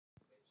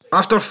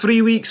After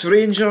 3 weeks,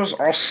 Rangers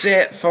are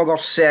set for their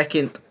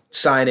second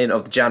signing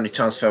of the January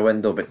transfer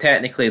window, but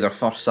technically their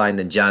first signing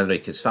in January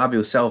because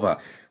Fabio Silva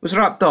was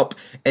wrapped up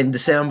in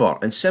December.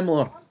 And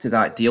similar to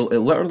that deal, it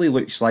literally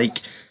looks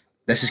like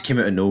this has come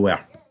out of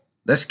nowhere.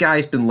 This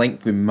guy's been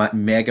linked with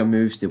mega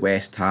moves to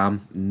West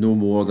Ham no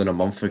more than a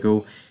month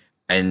ago,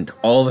 and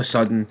all of a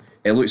sudden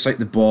it looks like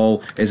the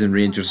ball is in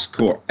Rangers'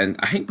 court. And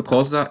I think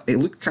because of that, it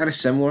looked kind of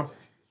similar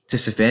to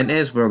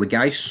Cervantes, where the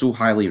guy's so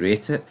highly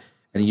rated.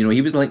 And, you know,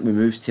 he was linked with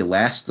moves to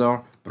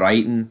Leicester,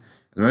 Brighton,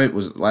 and now it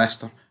was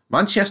Leicester.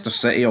 Manchester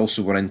City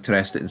also were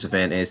interested in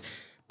Cervantes.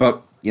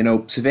 But, you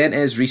know,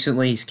 Cervantes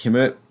recently, he's come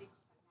out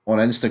on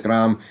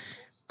Instagram.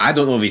 I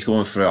don't know if he's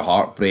going through a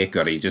heartbreak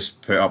or he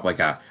just put up like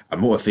a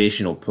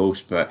motivational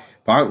post, but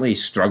apparently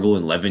he's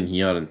struggling living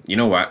here. And you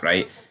know what,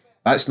 right?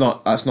 That's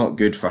not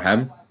good for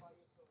him.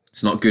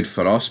 It's not good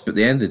for us. But at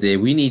the end of the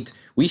day,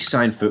 we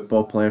sign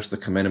football players to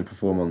come in and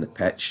perform on the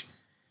pitch.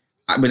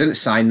 We didn't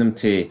sign them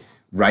to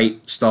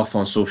write stuff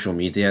on social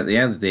media. At the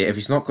end of the day, if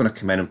he's not going to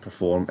come in and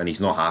perform and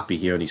he's not happy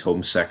here and he's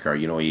homesick or,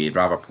 you know, he'd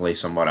rather play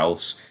somewhere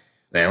else,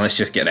 then let's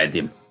just get rid of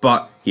him.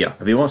 But here,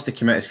 if he wants to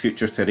commit his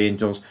future to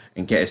Rangers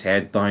and get his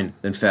head down,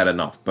 then fair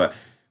enough. But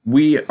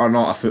we are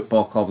not a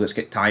football club that's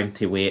got time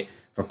to wait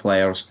for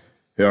players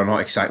who are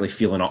not exactly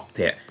feeling up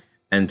to it.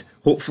 And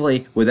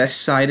hopefully with this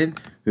signing,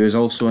 who is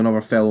also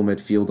another fellow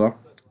midfielder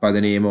by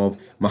the name of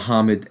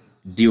Mohamed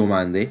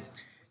Diomande,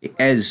 he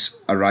is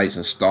a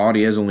rising star.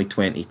 He is only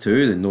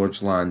 22, the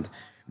Nordsjælland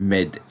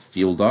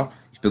midfielder.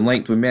 He's been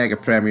linked with mega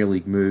Premier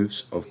League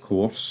moves, of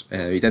course.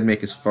 He did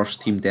make his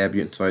first team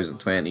debut in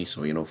 2020,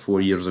 so, you know,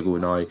 4 years ago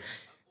now.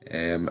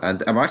 And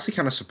I'm actually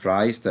kind of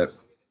surprised that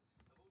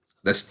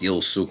this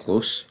deal's so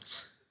close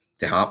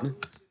to happening.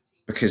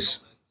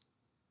 Because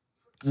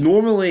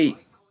normally,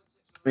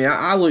 I mean,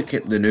 I look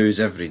at the news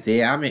every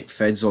day. I make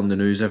vids on the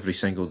news every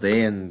single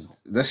day, and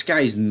this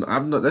guy's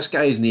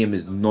name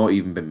has not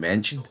even been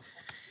mentioned.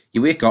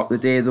 You wake up the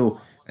day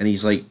though, and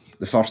he's like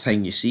the first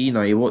thing you see.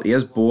 Now he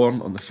is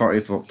born on the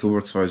 30th of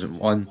October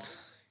 2001,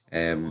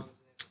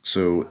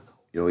 so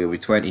you know he'll be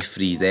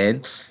 23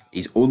 then.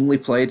 He's only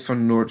played for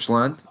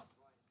Nordsjælland.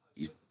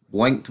 He's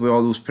linked with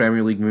all those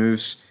Premier League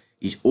moves.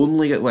 He's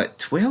only got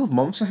 12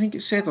 months, I think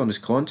it said on his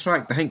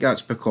contract. I think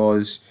that's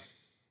because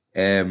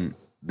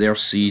their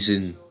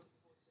season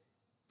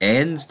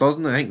ends,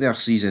 doesn't it? I think their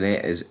season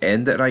is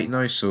ended right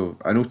now. So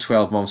I know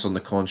 12 months on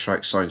the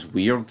contract sounds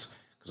weird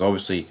because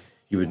obviously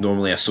you would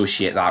normally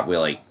associate that with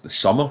like the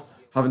summer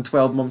having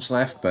 12 months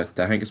left, but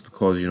I think it's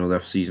because, you know, their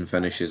season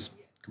finishes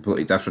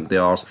completely different to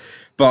ours.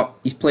 But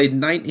he's played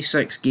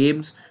 96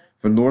 games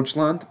for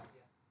Nordsjælland,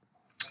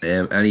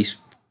 and he's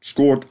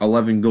scored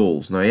 11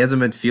 goals. Now he is a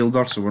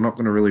midfielder, so we're not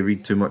going to really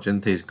read too much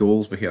into his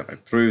goals, but here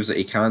it proves that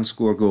he can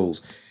score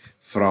goals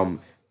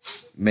from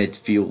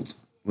midfield,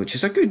 which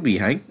is a good wee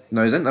thing.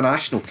 Now his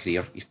international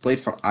career, he's played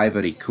for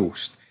Ivory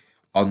Coast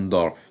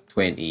under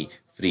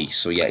 23,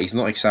 so yeah, he's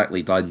not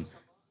exactly done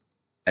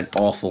an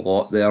awful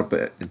lot there,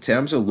 but in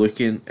terms of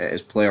looking at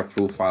his player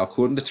profile,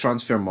 according to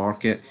Transfer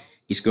Market,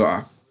 he's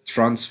got a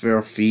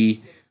transfer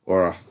fee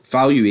or a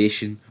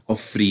valuation of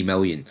 3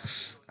 million.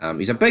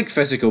 He's a big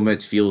physical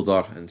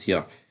midfielder, and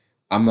here,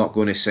 I'm not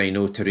going to say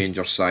no to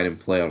Rangers signing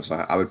players.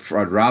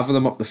 I'd rather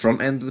them up the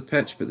front end of the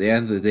pitch, but at the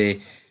end of the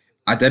day,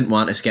 I didn't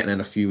want us getting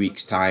in a few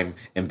weeks' time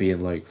and being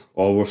like,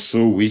 oh, we're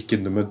so weak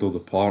in the middle of the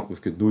park,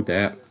 we've got no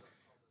depth.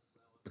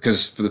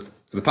 Because for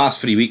the past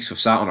 3 weeks, we've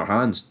sat on our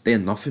hands,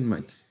 doing nothing,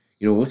 man.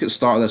 You know, look at the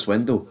start of this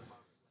window.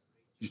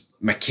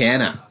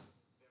 McKenna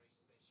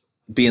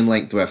being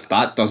linked with,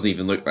 that doesn't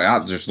even look like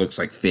that. It just looks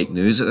like fake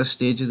news at this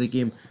stage of the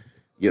game.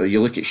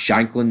 You look at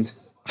Shankland.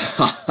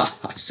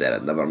 I said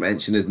I'd never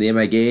mention his name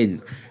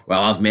again.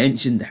 Well, I've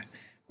mentioned it.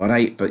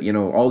 Alright, but you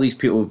know, all these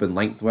people have been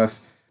linked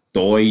with,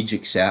 Doige,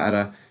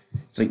 etc.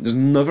 It's like there's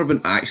never been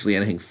actually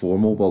anything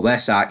formal. Well,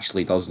 this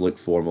actually does look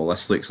formal.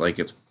 This looks like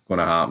it's going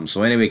to happen.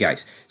 So anyway,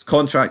 guys, his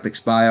contract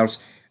expires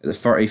at the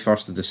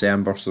 31st of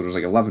December, so there's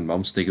like 11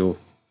 months to go.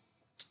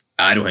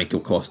 I don't think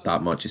it'll cost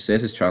that much. It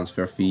says his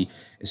transfer fee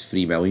is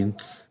 3 million,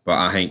 but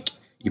I think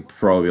you'd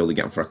probably be able to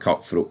get him for a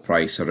cutthroat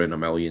price around £1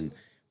 million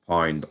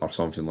or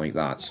something like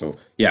that. So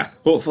yeah,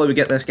 hopefully we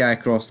get this guy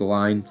across the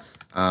line.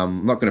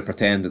 I'm not going to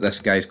pretend that this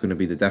guy's going to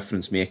be the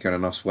difference maker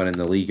in us winning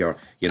the league or,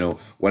 you know,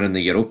 winning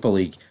the Europa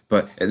League.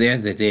 But at the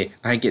end of the day,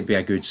 I think it'd be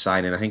a good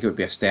signing. I think it would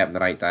be a step in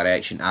the right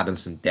direction, adding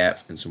some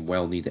depth in some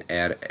well-needed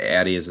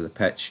areas of the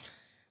pitch.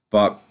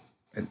 But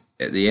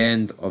at the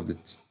end of the...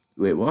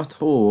 Wait, what?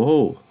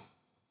 Oh.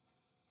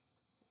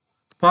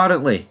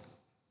 Apparently.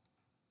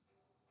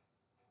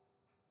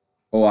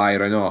 Oh, I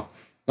know.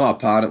 Not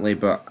apparently,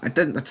 but I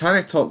kind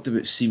of talked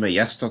about Sima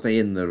yesterday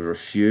in the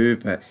review,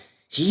 but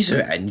he's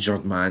out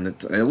injured, man.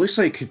 It looks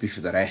like it could be for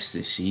the rest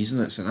of the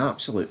season. It's an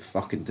absolute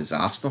fucking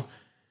disaster,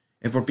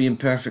 if we're being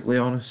perfectly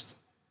honest,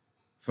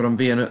 for him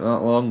being out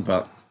that long,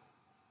 but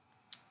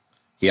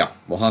yeah,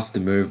 we'll have to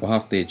move, we'll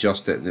have to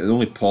adjust it. The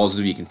only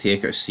positive you can take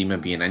out of Sima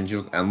being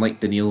injured, unlike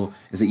Danilo,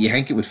 is that you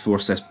think it would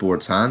force this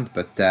board's hand,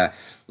 but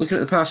looking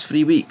at the past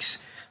 3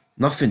 weeks,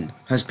 nothing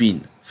has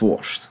been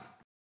forced.